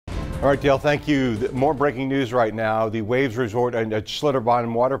All right, Dale, thank you. More breaking news right now. The Waves Resort at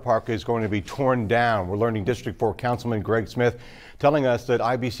Schlitterbahn Water Park is going to be torn down. We're learning District 4 Councilman Greg Smith telling us that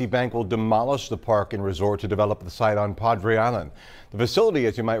IBC Bank will demolish the park and resort to develop the site on Padre Island. The facility,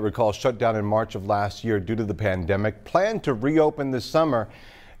 as you might recall, shut down in March of last year due to the pandemic, planned to reopen this summer.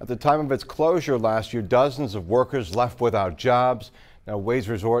 At the time of its closure last year, dozens of workers left without jobs. Now, Waves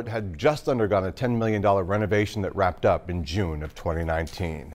Resort had just undergone a $10 million renovation that wrapped up in June of 2019.